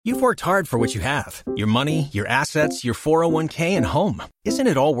You've worked hard for what you have. Your money, your assets, your 401k, and home. Isn't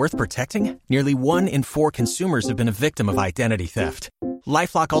it all worth protecting? Nearly 1 in 4 consumers have been a victim of identity theft.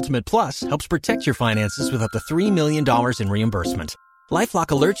 LifeLock Ultimate Plus helps protect your finances with up to $3 million in reimbursement. LifeLock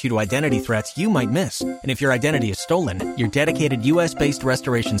alerts you to identity threats you might miss. And if your identity is stolen, your dedicated U.S.-based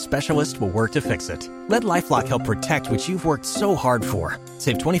restoration specialist will work to fix it. Let LifeLock help protect what you've worked so hard for.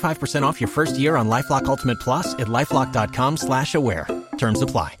 Save 25% off your first year on LifeLock Ultimate Plus at LifeLock.com/aware. Terms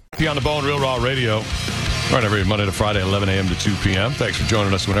apply. On the Bone Real Raw Radio. Right, every Monday to Friday, 11 a.m. to 2 p.m. Thanks for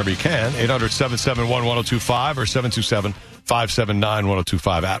joining us whenever you can. 800-771-1025 or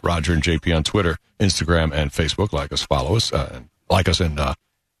 727-579-1025 at Roger and JP on Twitter, Instagram, and Facebook. Like us, follow us, and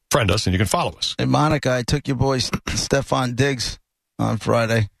friend us, and you can follow us. Hey, Monica, I took your boy Stephon Diggs on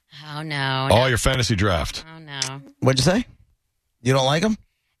Friday. Oh, no. Oh, your fantasy draft. Oh, no. What'd you say? You don't like him?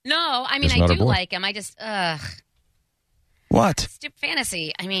 No, I mean, I do like him. I just, What? Stupid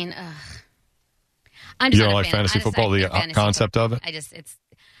fantasy. I mean, You don't like fantasy football, the concept of it?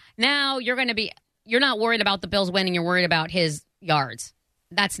 Now you're not worried about the Bills winning, you're worried about his yards.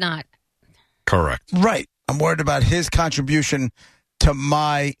 That's not. Correct. Right. I'm worried about his contribution to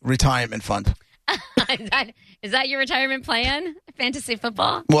my retirement fund. Is that your retirement plan? Fantasy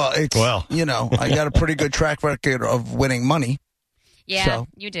football? Well, I got a pretty good track record of winning money. Yeah, so.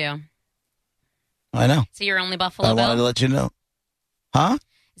 You do. I know. So you're only Buffalo Bill? I wanted to let you know. Huh?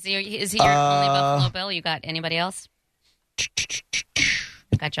 Is he your only Buffalo Bill? You got anybody else? You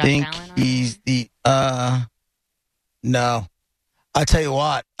got Josh Allen on? He's the no. I tell you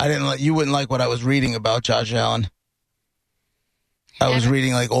what, you wouldn't like what I was reading about Josh Allen. I was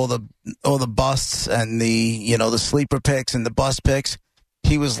reading like all the busts and the sleeper picks and the bust picks.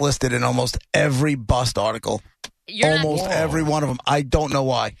 He was listed in almost every bust article. Every one of them. I don't know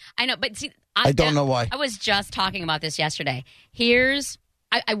why. I know, but see, I don't know why. I was just talking about this yesterday.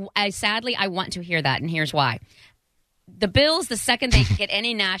 Sadly, I want to hear that, and here's why. The Bills, the second they get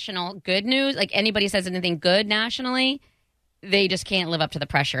any national good news, like anybody says anything good nationally, they just can't live up to the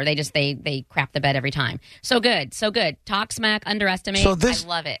pressure. They crap the bed every time. So good. Talk smack, underestimate. I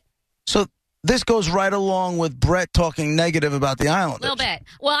love it. So this goes right along with Brett talking negative about the Islanders. A little bit.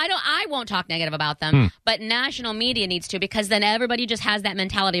 Well, I won't talk negative about them, but national media needs to, because then everybody just has that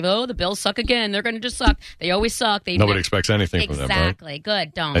mentality of, oh, the Bills suck again. They're going to just suck. They always suck. Nobody expects anything from them, right? Exactly.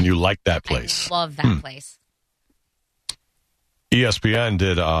 Good. Don't. And you like that place. I love that place. ESPN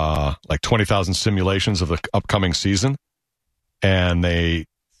did like 20,000 simulations of the upcoming season, and they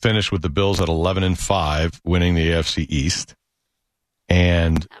finished with the Bills at 11-5, winning the AFC East.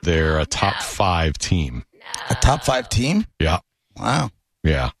 And they're a top 5 team. A top 5 team? Yeah. Wow.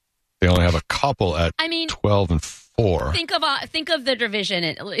 Yeah. They only have a couple at 12-4. Think of the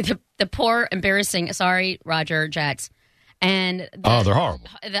division, the poor, embarrassing, sorry, Roger, Jets. And they're horrible.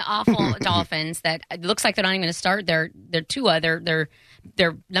 The awful Dolphins that it looks like they're not even going to start their Tua, their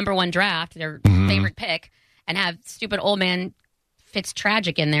number 1 draft, their favorite pick, and have stupid old man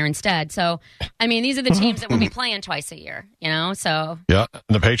Fitztragic in there instead. So, I mean, these are the teams that will be playing twice a year, so. Yeah, and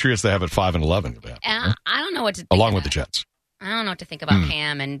the Patriots, they have it 5-11. I don't know what to think along with the Jets. I don't know what to think about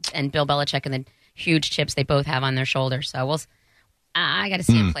Cam and Bill Belichick and the huge chips they both have on their shoulders. So, I got to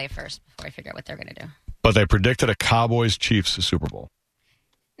see them play first before I figure out what they're going to do. But they predicted a Cowboys-Chiefs Super Bowl.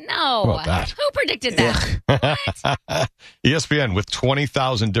 No. How about that? Who predicted that? What? ESPN, with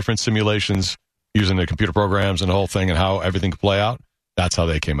 20,000 different simulations using the computer programs and the whole thing and how everything could play out, that's how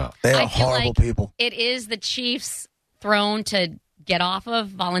they came out. They are horrible people. It is the Chiefs' throne to get off of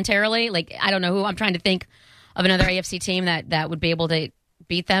voluntarily. Like, I don't know who. I'm trying to think of another AFC team that would be able to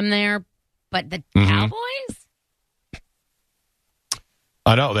beat them there. But the Cowboys?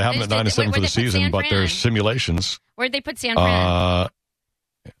 I know. They have them at 9-7 for the season, but there's simulations. Where'd they put San Fran?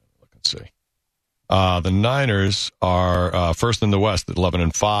 Let's see. The Niners are first in the West at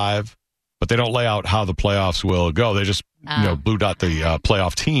 11-5. But they don't lay out how the playoffs will go. They just, blue dot the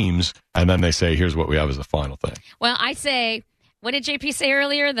playoff teams, and then they say, here's what we have as the final thing. Well, I say, what did JP say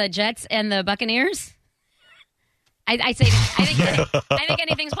earlier? The Jets and the Buccaneers? I think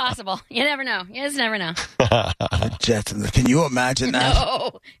anything's possible. You never know. You just never know. The Jets. Can you imagine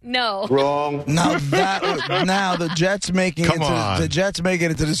that? No. Wrong. Now the Jets making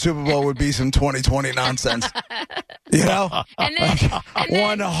it to the Super Bowl would be some 2020 nonsense. And then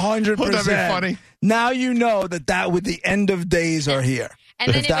 100%. Wouldn't that be funny? Now you know that with the end of days are here.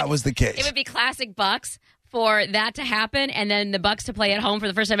 And if that was the case, it would be classic Bucks for that to happen, and then the Bucks to play at home for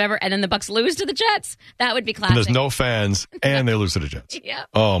the first time ever, and then the Bucks lose to the Jets. That would be classic. And there's no fans, and they lose to the Jets. Yeah.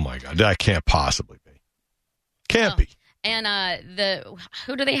 Oh my God, that can't possibly be. Can't be. And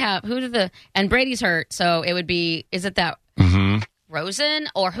who do they have? And Brady's hurt, so it would be. Is it that? Rosen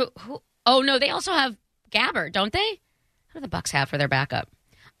or who? Oh, no, they also have Gabbert, don't they? Who do the Bucks have for their backup?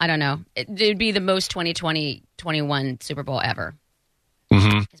 I don't know. It would be the most 2020-21 Super Bowl ever.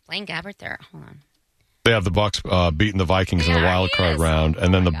 Mm-hmm. Is Blaine Gabbert there? Hold on. They have the Bucks beating the Vikings in the wild card round,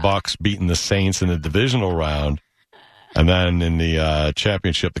 and then the Bucks beating the Saints in the divisional round. And then in the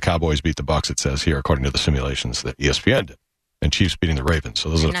championship, the Cowboys beat the Bucks, it says here, according to the simulations that ESPN did. And Chiefs beating the Ravens. So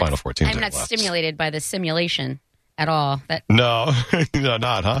those are the final 4 teams. I'm not stimulated by the simulation at all. No, no,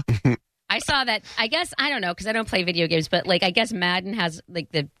 not, huh? I saw that, I guess, I don't know, because I don't play video games, but, I guess Madden has,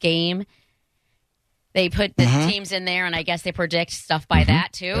 the game. They put the teams in there, and I guess they predict stuff by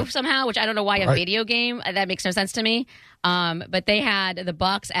that, too, somehow, which I don't know why a video game, that makes no sense to me. But they had the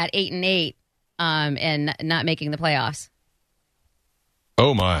Bucks at 8-8 and not making the playoffs.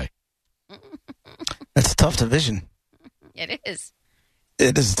 Oh, my. That's a tough division. It is.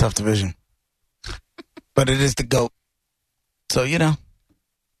 It is a tough division. But it is the GOAT. So,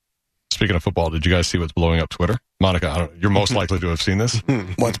 Speaking of football, did you guys see what's blowing up Twitter? Monica, you're most likely to have seen this.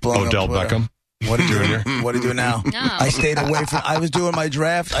 What's blowing Odell up Twitter? Beckham. What are you doing? What do you do now? No. I stayed away from. I was doing my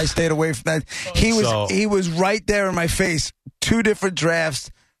draft. I stayed away from that. He was right there in my face. 2 different drafts.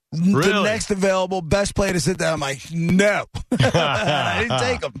 Really? The next available best player to sit down. I'm like, no, I didn't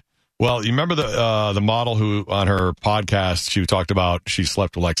take him. Well, you remember the model who on her podcast she talked about she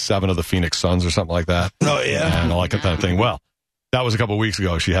slept with 7 of the Phoenix Suns or something like that. Oh yeah, and all that kind of thing. Well, that was a couple of weeks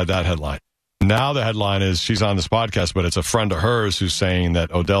ago. She had that headline. Now the headline is she's on this podcast, but it's a friend of hers who's saying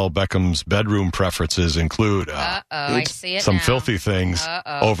that Odell Beckham's bedroom preferences include I see it some now. filthy things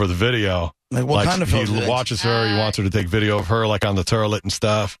over the video. Like what kind of filthy He things? watches her. He wants her to take video of her on the toilet and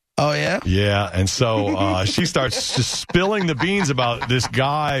stuff. Oh, yeah? Yeah, and so she starts just spilling the beans about this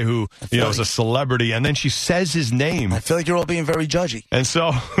guy who is a celebrity, and then she says his name. I feel like you're all being very judgy. And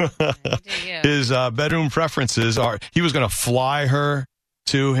so his bedroom preferences are he was going to fly her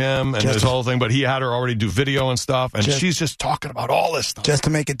to him and this whole thing, but he had her already do video and stuff, and she's just talking about all this stuff. Just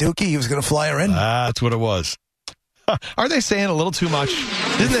to make a dookie, he was going to fly her in? That's what it was. Are they saying a little too much?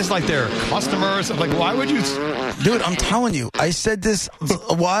 Isn't this like their customers? Why would you... Dude, I'm telling you, I said this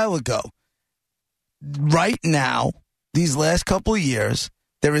a while ago. Right now, these last couple of years,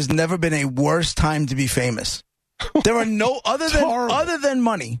 there has never been a worse time to be famous. There are no, other than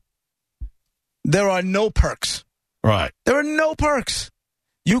money, there are no perks. Right. There are no perks.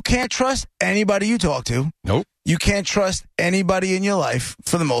 You can't trust anybody you talk to. Nope. You can't trust anybody in your life,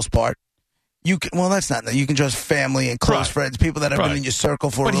 for the most part. That's not that. You can trust family and close friends, people that have been in your circle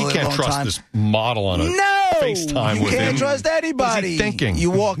for a really long time. But he can't trust this model on a FaceTime with him. You can't trust anybody. What is he thinking?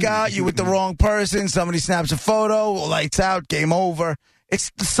 You walk out, you're with the wrong person, somebody snaps a photo, lights out, game over. It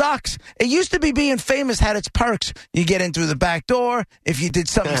sucks. It used to be being famous had its perks. You get in through the back door. If you did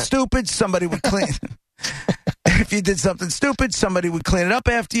something stupid, somebody would clean. If you did something stupid, somebody would clean it up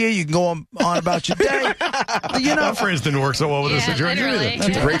after you. You can go on about your day. That phrase didn't work so well with this situation.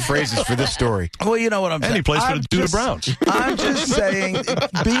 That's great phrases for this story. Well, you know what I'm saying. Any place for the Dude Browns. I'm just saying,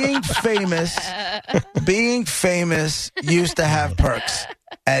 being famous used to have perks,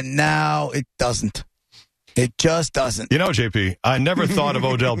 and now it doesn't. It just doesn't. You know, JP, I never thought of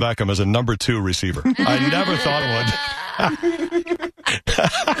Odell Beckham as a number 2 receiver. I never thought of one.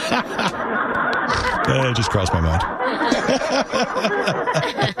 It just crossed my mind.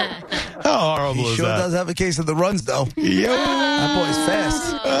 How horrible is sure that? Does have a case of the runs, though. Yo. That boy's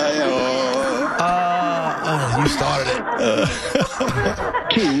fast. You started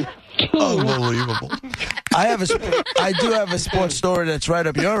it. Unbelievable. I do have a sports story that's right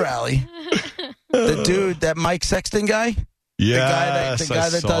up your alley. The dude, that Mike Sexton guy? Yes, the guy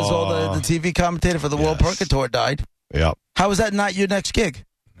that does all the TV commentator for the World Poker Tour died. Yep. How was that not your next gig?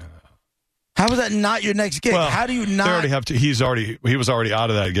 How was that not your next gig? Well, how do you not? They already have to, he was already out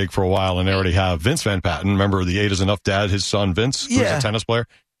of that gig for a while, and they already have Vince Van Patten. Remember the 8 is Enough dad, his son Vince, who's a tennis player?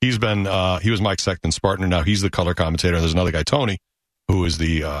 He was Mike Sexton's partner. Now he's the color commentator. There's another guy, Tony, who is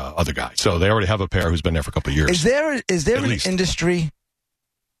the other guy. So they already have a pair who's been there for a couple of years. Is there an industry?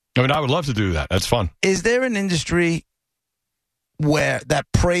 I mean, I would love to do that. That's fun. Is there an industry where that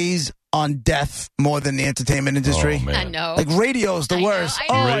preys on death more than the entertainment industry? Oh, man. I know. Like radio's the worst.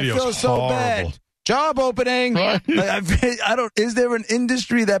 I know. I feel so horrible. bad. Job opening. Right. I don't. Is there an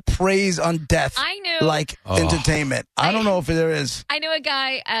industry that preys on death? I knew. Like entertainment. I don't know if there is. I knew a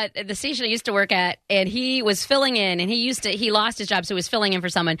guy at the station I used to work at, and he was filling in, and he lost his job, so he was filling in for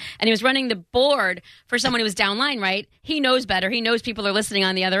someone, and he was running the board for someone who was downline, right? He knows better. He knows people are listening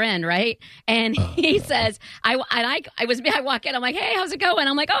on the other end, right? And he says, I walk in, I'm like, hey, how's it going?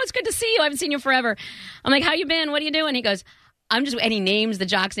 I'm like, oh, it's good to see you. I haven't seen you forever. I'm like, how you been? What are you doing? He goes, and he names the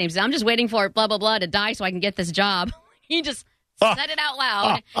jocks' names. I'm just waiting for blah, blah, blah to die so I can get this job. He just said it out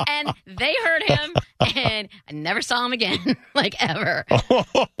loud, and they heard him, and I never saw him again, like ever.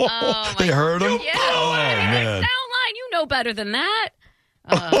 They heard him? Yeah. Oh, man. Soundline, you know better than that.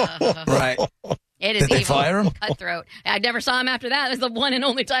 Right. It is Did they evil, fire him? cutthroat. I never saw him after that. It was the one and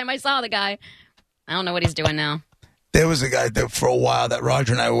only time I saw the guy. I don't know what he's doing now. There was a guy that for a while that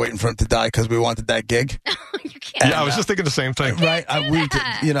Roger and I were waiting for him to die because we wanted that gig. You can't. Yeah, I was just thinking the same thing. Right? that. I mean,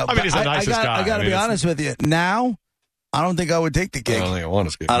 he's the nicest guy. I got to be honest with you. Now, I don't think I would take the I gig. don't think I want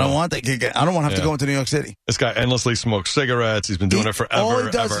to skip. I don't want that gig. I don't want to have to go into New York City. This guy endlessly smokes cigarettes. He's been doing it forever, All he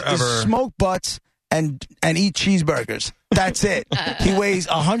does ever. is smoke butts and eat cheeseburgers. That's it. He weighs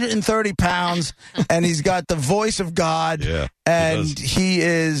 130 pounds, and he's got the voice of God. Yeah, and he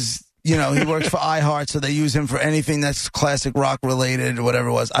is, he works for iHeart, so they use him for anything that's classic rock related or whatever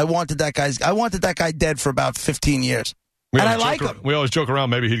it was. I wanted that guy dead for about 15 years. And I like him. We always joke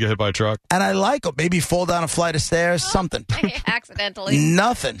around. Maybe he'd get hit by a truck. And I like him. Maybe fall down a flight of stairs, something. Accidentally.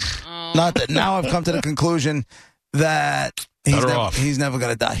 Nothing. Oh. Nothing. Now I've come to the conclusion that he's never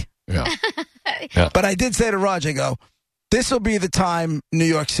going to die. Yeah. But I did say to Roger, I go, this will be the time New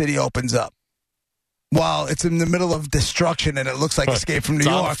York City opens up. While it's in the middle of destruction and it looks like Escape from New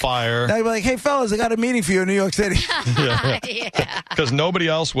York. On fire. I'd be like, hey, fellas, I got a meeting for you in New York City. Yeah. Because nobody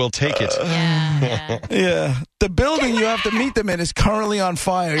else will take it. Yeah. The building you have to meet them in is currently on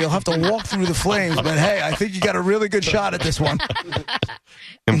fire. You'll have to walk through the flames. But, hey, I think you got a really good shot at this one.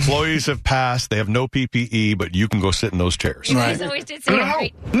 Employees have passed. They have no PPE, but you can go sit in those chairs. You guys always did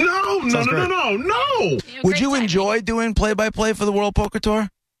say No. Would you enjoy doing play-by-play for the World Poker Tour?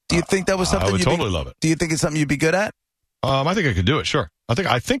 Do you think that was something I would totally love it. Do you think it's something you'd be good at? I think I could do it, sure. I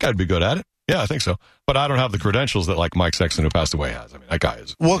think I'd be good at it. Yeah, I think so. But I don't have the credentials that like Mike Sexton, who passed away, has. I mean, that guy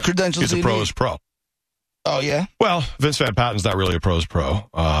is. What credentials He's do a you pro's need? pro. Oh, yeah? Well, Vince Van Patten's not really a pro's pro,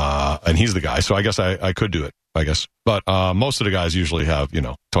 and he's the guy, so I guess I could do it, I guess. But most of the guys usually have,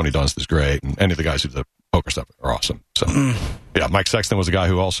 Tony Dunst is great, and any of the guys who do the poker stuff are awesome. So, yeah, Mike Sexton was a guy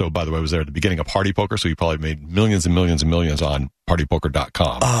who also, by the way, was there at the beginning of Party Poker, so he probably made millions and millions and millions on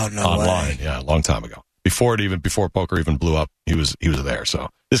partypoker.com. Oh, no online. way. Yeah, a long time ago. Before poker even blew up, he was there. So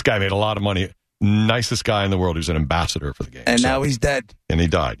this guy made a lot of money. Nicest guy in the world. He was an ambassador for the game. And now he's dead. And he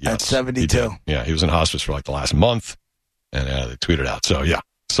died. Yes, at 72. Yeah, he was in hospice for like the last month, and they tweeted out. So yeah,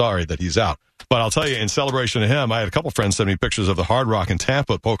 sorry that he's out. But I'll tell you, in celebration of him, I had a couple friends send me pictures of the Hard Rock in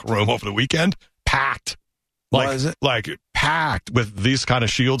Tampa poker room over the weekend, packed. Was it? Like packed with these kind of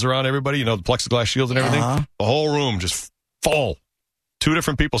shields around everybody. The plexiglass shields and everything. Uh-huh. The whole room just full. 2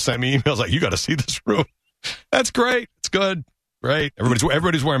 different people sent me emails like, "You got to see this room." That's great. It's good. Great.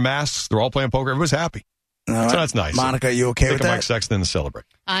 Everybody's wearing masks. They're all playing poker. Everybody's happy. All right. So that's nice. Monica, are you okay with that? Mike Sexton to celebrate.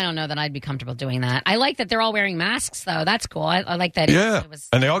 I don't know that I'd be comfortable doing that. I like that they're all wearing masks, though. That's cool. I like that. Yeah. It was,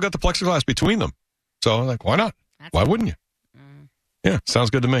 and they all got the plexiglass between them. So I'm like, why not? Why wouldn't you? Yeah,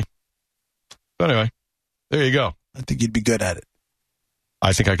 sounds good to me. So anyway, there you go. I think you'd be good at it.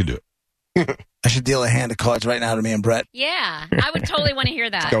 I think I could do it. I should deal a hand of cards right now to me and Brett. yeah, I would totally want to hear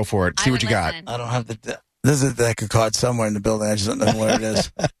that. Go for it. See I what would you got. listen. I don't have the... There's a deck of cards somewhere in the building. I just don't know where it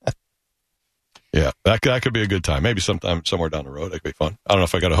is. Yeah, that could be a good time. Maybe sometime somewhere down the road. That could be fun. I don't know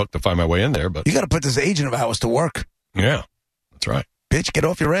if I got a hook to find my way in there, but You got to put this agent of ours to work. yeah, that's right. Bitch, get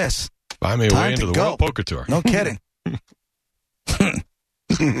off your ass. Find me a Time way into to the go. World Poker Tour. No kidding.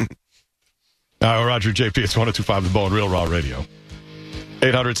 Roger JP, it's 102.5 The Bone, Real Raw Radio.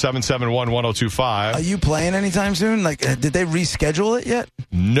 800-771-1025. Are you playing anytime soon? Like, did they reschedule it yet?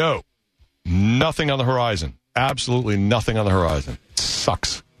 No. Nothing on the horizon. Absolutely nothing on the horizon. It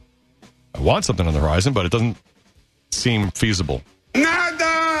sucks. I want something on the horizon, but it doesn't seem feasible.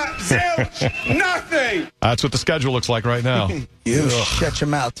 Nada! Zilch! Nothing! That's what the schedule looks like right now. You shut your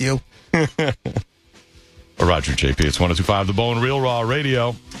mouth, you. Roger JP, it's 102.5 The Bone, Real Raw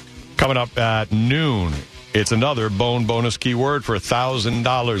Radio. Coming up at noon, it's another Bone bonus keyword for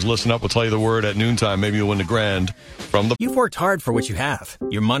 $1,000. Listen up, we'll tell you the word at noontime. Maybe you'll win the grand from the... You've worked hard for what you have.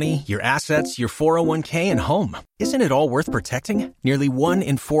 Your money, your assets, your 401k, and home. Isn't it all worth protecting? Nearly 1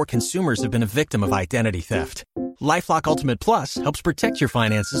 in 4 consumers have been a victim of identity theft. LifeLock Ultimate Plus helps protect your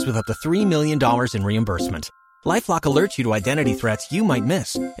finances with up to $3 million in reimbursement. LifeLock alerts you to identity threats you might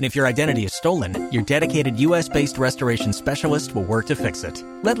miss. And if your identity is stolen, your dedicated U.S.-based restoration specialist will work to fix it.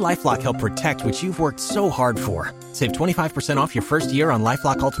 Let LifeLock help protect what you've worked so hard for. Save 25% off your first year on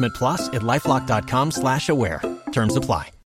LifeLock Ultimate Plus at LifeLock.com/aware. Terms apply.